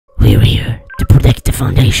We're here to protect the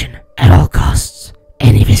Foundation at all costs.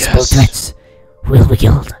 Any visible threats will be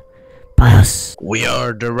killed by us. We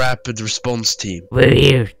are the Rapid Response Team. We're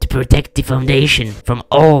here to protect the Foundation from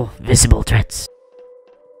all visible threats.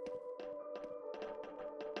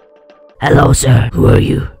 Hello, sir. Who are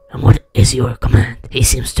you? And what is your command? He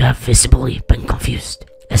seems to have visibly been confused.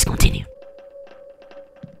 Let's continue.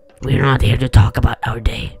 We're not here to talk about our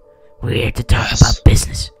day. We're here to talk about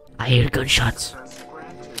business. I hear gunshots.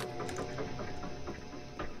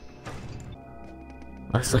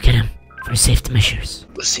 Let's look at him for safety measures.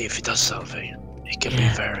 Let's see if he does something. He can be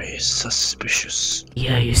very suspicious.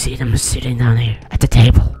 Yeah, you see them sitting down here at the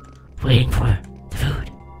table, waiting for the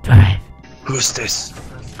food to arrive. Who's this?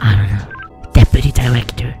 I don't know. Deputy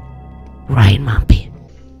Director Ryan Mumpy.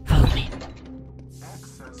 Follow me.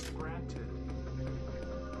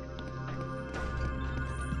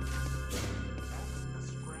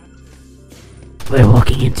 We're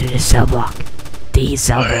walking into the cell block. The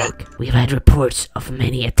cell block. We've had reports of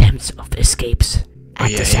many attempts of escapes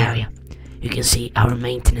at this area. You can see our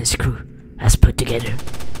maintenance crew has put together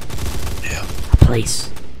a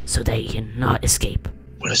place so they cannot escape.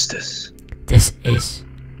 What is this? This is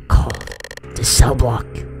called the cell block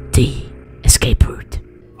D escape route.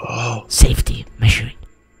 Oh. Safety measuring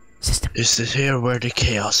system. Is this here where the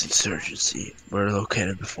Chaos Insurgency were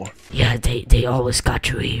located before? Yeah, they always got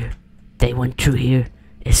through here. They went through here,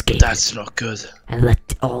 escaped. That's not good. And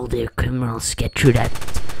let all their criminals get through that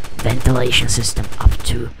ventilation system up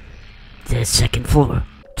to the second floor.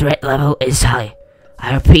 Threat level is high.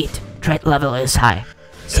 I repeat, threat level is high.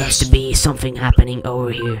 Seems to be something happening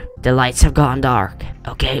over here. The lights have gone dark.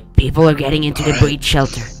 Okay, people are getting into the breach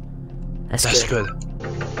shelter. That's good.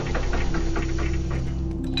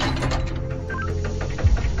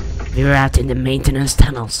 We're out in the maintenance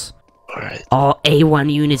tunnels. Alright. All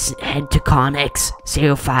A1 units head to Con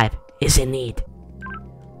X05 is in need.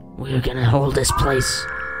 We're gonna hold this place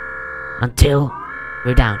until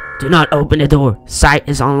we're down. Do not open the door. Site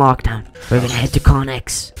is on lockdown. We're gonna head to Con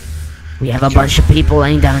X. We have a bunch of people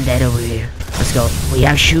laying down dead over here. Let's go. We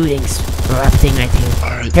have shootings erupting right here.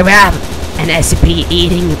 Alright. Here we have an SCP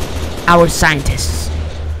eating our scientists.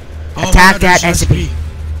 Attack that SCP.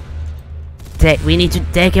 We need to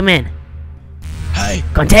take him in. Hey!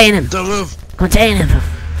 Contain him! Don't move! Contain him!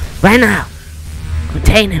 Right now!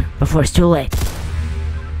 Contain him before it's too late.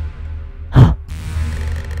 Oh.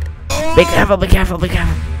 Be careful, be careful, be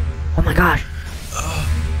careful. Oh my gosh.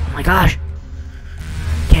 Oh my gosh.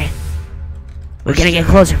 Okay. We're gonna get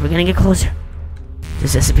closer, we're gonna get closer.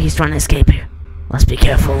 This SCP is trying to escape here. Let's be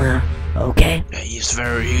careful now, okay? Yeah, you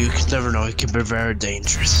can never know, he can be very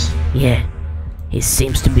dangerous. Yeah. He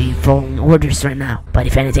seems to be following orders right now, but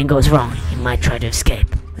if anything goes wrong, he might try to escape,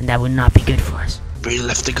 and that would not be good for us. We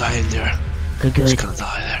left the guy in there. Good. He's gonna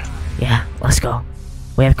die there. Yeah, let's go.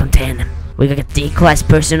 We have contained him. We got D-class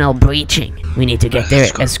personnel breaching. We need to get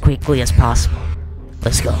there as quickly as possible.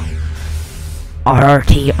 Let's go.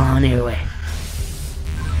 RRT on your way.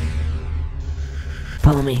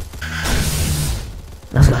 Follow me.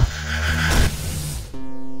 Let's go.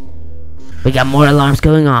 We got more alarms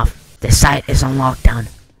going off. The site is on lockdown.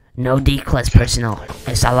 No D-class personnel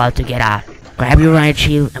is allowed to get out. Grab your riot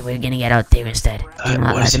shield and we're gonna get out there instead. Do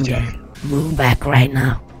not let them get in. Move back right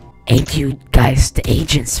now. Ain't you guys the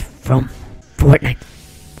agents from Fortnite?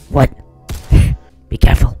 What? Be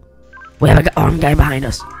careful. We have an armed guy behind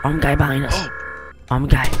us. Armed guy behind us. Armed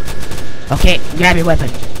guy. Okay, grab your weapon.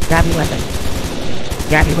 Grab your weapon.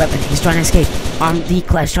 Grab your weapon. He's trying to escape. Armed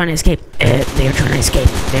D-class trying to escape. They're trying to escape.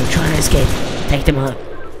 They're trying to escape. Take them out.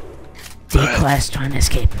 D-class trying to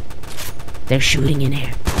escape. They're shooting in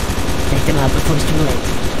here. Take them out before it's too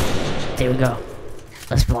late. There we go.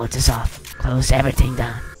 Let's blow this off. Close everything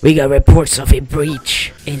down. We got reports of a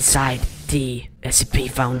breach inside the SCP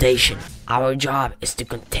Foundation. Our job is to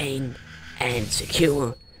contain and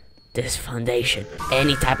secure this foundation.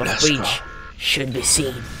 Any type of breach should be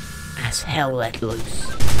seen as hell let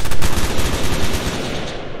loose.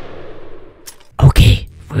 Okay,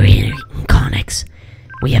 we're in Connex.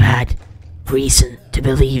 We have had reason to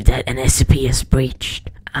believe that an SCP has breached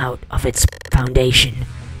out of its foundation.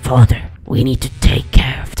 Father, we need to take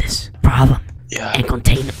care of this problem and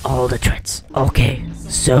contain all the threats. Okay,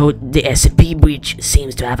 so the SCP breach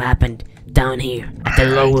seems to have happened down here at the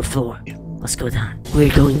lower floor. Let's go down.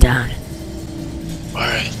 We're going down.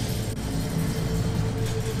 Alright.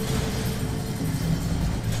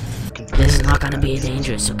 This is not gonna be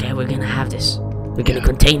dangerous, okay? We're gonna have this. We're gonna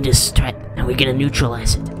contain this threat and we're gonna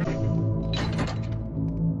neutralize it.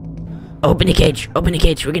 Open the cage, open the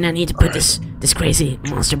cage. We're gonna need to put this crazy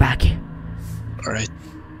monster back here. Alright.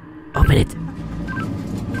 Open it.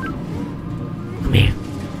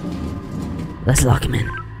 Let's lock him in.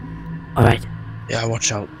 Alright. Yeah,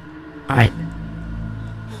 watch out. Alright.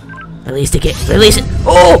 Release the kid. Release it.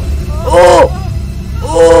 Oh! Oh!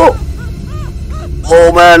 Oh!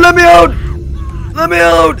 Oh man, let me out! Let me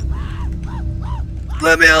out!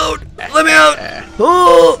 Let me out! Let me out!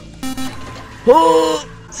 Oh! Oh!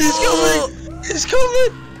 He's coming! He's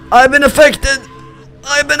coming! I've been affected!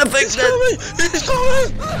 I've been affected! He's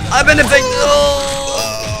coming! I've been affected!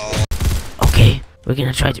 Oh! Okay, we're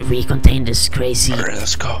gonna try to recontain this crazy... Alright,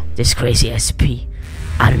 let's go. This crazy SCP.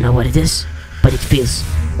 I don't know what it is, but it feels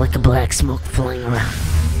like a black smoke flying around.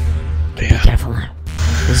 Be careful now.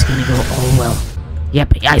 This is gonna go all well.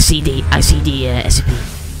 Yep, I see the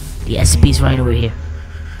SCP. The SCP's right over here.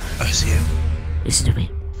 I see him. Listen to me.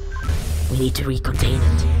 We need to recontain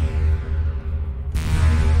it.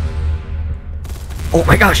 Oh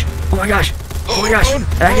my gosh! Oh my gosh! Oh my gosh!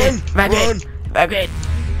 Evacuate!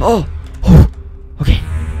 Oh! Oh! Okay.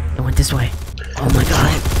 It went this way. Oh my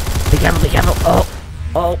god. Be careful, be careful. Oh!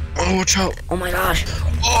 Oh! Oh, watch out. Oh my gosh!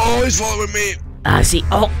 Oh, he's following me. I see.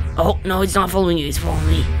 Oh! Oh! No, it's not following you. It's following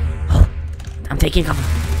me. Oh! I'm taking cover.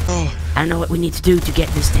 Oh. I don't know what we need to do to get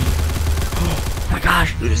this thing. Oh my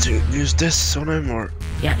gosh! You need to use this on him or...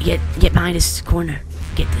 Yeah, get behind this corner.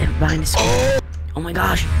 Get behind this corner. Oh my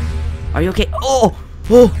gosh! Are you okay? Oh!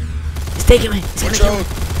 Oh! It's taking me! It's gonna kill me!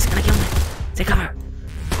 It's gonna kill me! Take cover!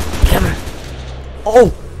 Take cover!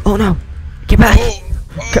 Oh! Oh no! Get back!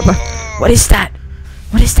 Get back! What is that?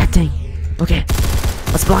 What is that thing? Okay.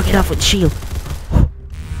 Let's block it off with the shield.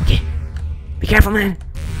 Okay. Be careful, man!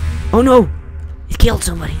 Oh no! It killed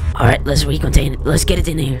somebody. Alright, let's recontain it. Let's get it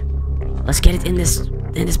in here. Let's get it in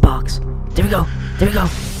this box. There we go. There we go.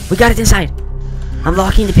 We got it inside. I'm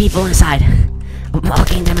locking the people inside. I'm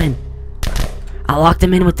locking them in. I'll lock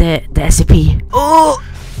them in with the SCP. Oh!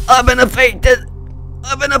 I've been affected!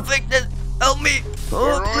 I've been affected! Help me!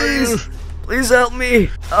 Oh, please! Please help me!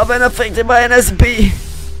 I've been affected by an SCP!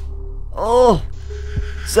 Oh!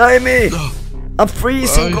 Save me! I'm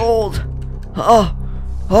freezing cold! Oh!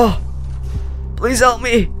 Oh! Please help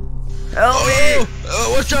me! Help me!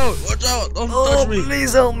 Watch out! Watch out! Don't touch me!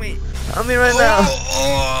 Please help me! Help me right now!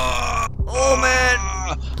 Oh man!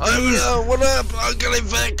 Please! What up? I'm getting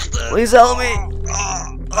infected! Please help me!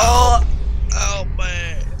 Oh! Help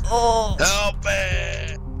me! Oh! Help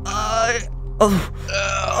me!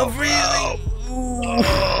 I'm freezing!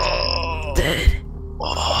 Ooh. Dead. I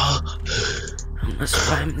must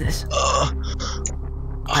survive this.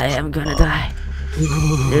 I am gonna die.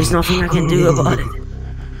 There's nothing I can do about it.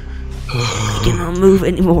 I cannot move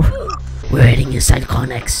anymore. We're heading inside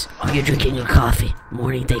Connex. Are you drinking your coffee?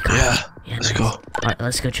 Morning day coffee. Yeah, let's go. Alright,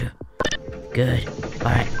 let's go through. Good.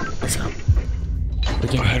 Alright, let's go. We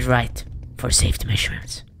can head right for safety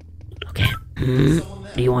measurements. Okay. Do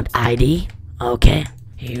you want ID? Okay.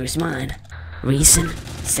 Here's mine. Recent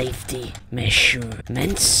safety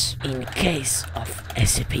measurements in case of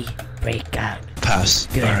SCP breakout. Pass.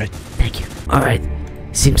 Good. Alright. Thank you. Alright.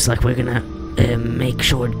 Seems like we're gonna make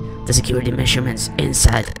sure the security measurements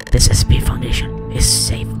inside this SCP Foundation is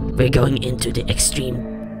safe. We're going into the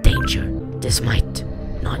extreme danger. This might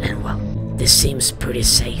not end well. This seems pretty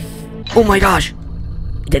safe. Oh my gosh!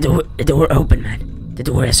 The door open, man. The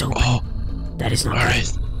door is open. Oh. That is not Alright.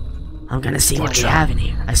 good. I'm gonna see what Watch we out. have in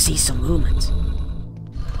here. I see some movement.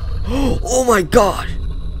 Oh my god!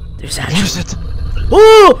 There's What actually... is it?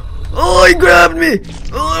 Oh! Oh, he grabbed me!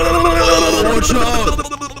 Watch out!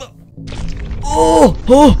 Oh!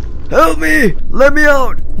 Oh! Help me! Let me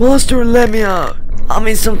out! Monster, let me out! I'm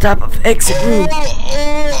in some type of exit room.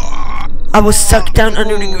 I was sucked down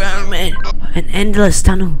under the ground, man. An endless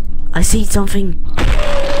tunnel. I see something.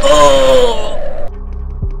 Oh!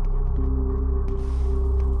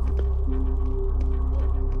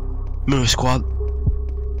 Move, squad.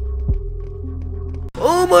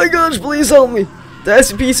 Oh my gosh, please help me! The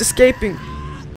SCP is escaping.